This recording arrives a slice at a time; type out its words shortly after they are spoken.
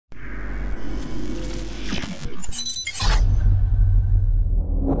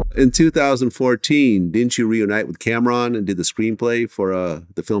In 2014, didn't you reunite with Cameron and did the screenplay for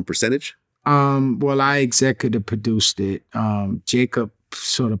the film Percentage? Well, I executive produced it. Jacob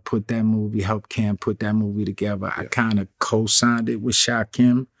sort of put that movie, helped Cam put that movie together. Yeah. I kind of co-signed it with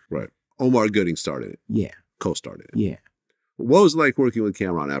Shakim. Right. Omar Gooding started it. Yeah. Co-started it. Yeah. What was it like working with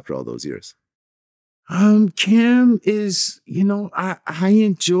Cameron after all those years? Cam is, you know, I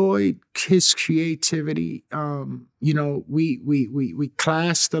enjoyed his creativity. You know, we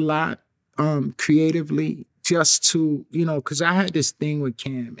clashed a lot creatively just to, you know, because I had this thing with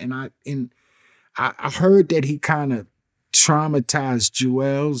Cam and I heard that he kind of traumatized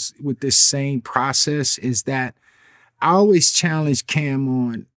Juelz with this same process, is that I always challenged Cam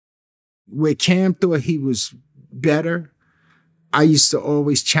on where Cam thought he was better. I used to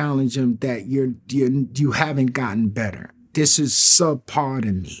always challenge him that you haven't gotten better. This is subpar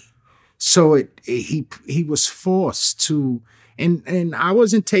to me. So he was forced to, and I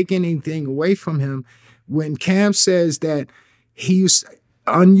wasn't taking anything away from him. When Cam says that he used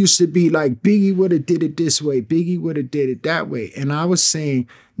to be like, Biggie would have did it this way, Biggie would have did it that way. And I was saying,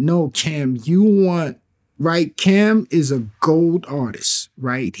 no, Cam, you want, right? Cam is a gold artist,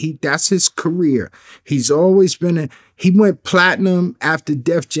 right? That's his career. He's always been he went platinum after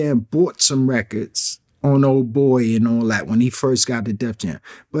Def Jam bought some records on Old Boy and all that when he first got to Def Jam.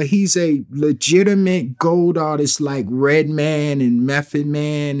 But he's a legitimate gold artist like Redman and Method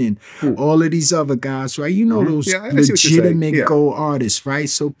Man and all of these other guys, right? You know, those legitimate gold artists, right?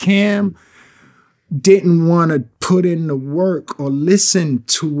 So Cam didn't want to put in the work or listen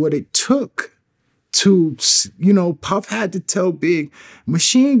to what it took to, you know, Puff had to tell Big,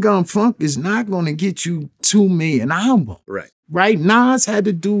 Machine Gun Funk is not going to get you 2 million album. Right. Right? Nas had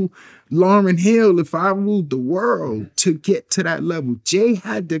to do Lauryn Hill, If I Ruled the World, to get to that level. Jay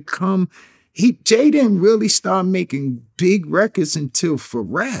had to come. Jay didn't really start making big records until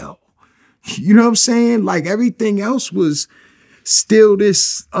Pharrell. You know what I'm saying? Like everything else was still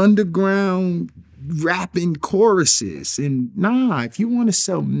this underground rapping choruses. And nah, if you want to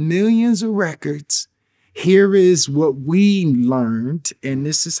sell millions of records, here is what we learned, and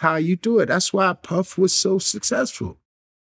this is how you do it. That's why Puff was so successful.